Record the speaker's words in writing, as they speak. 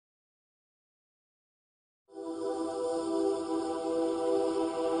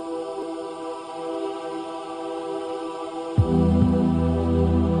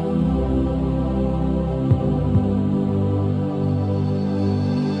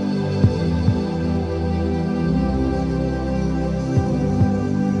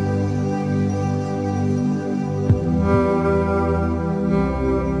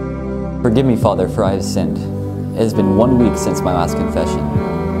Forgive me, Father, for I have sinned. It has been 1 week since my last confession.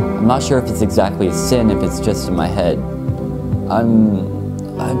 I'm not sure if it's exactly a sin, if it's just in my head.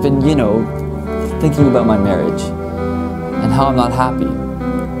 I've been, thinking about my marriage and how I'm not happy.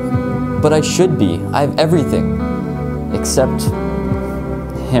 But I should be. I have everything except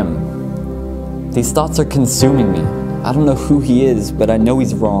him. These thoughts are consuming me. I don't know who he is, but I know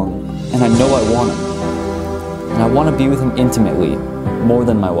he's wrong, and I know I want him. And I want to be with him intimately, more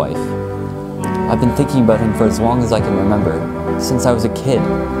than my wife. I've been thinking about him for as long as I can remember, since I was a kid.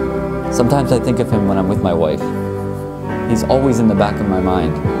 Sometimes I think of him when I'm with my wife. He's always in the back of my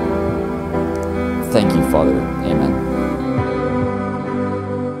mind. Thank you, Father. Amen.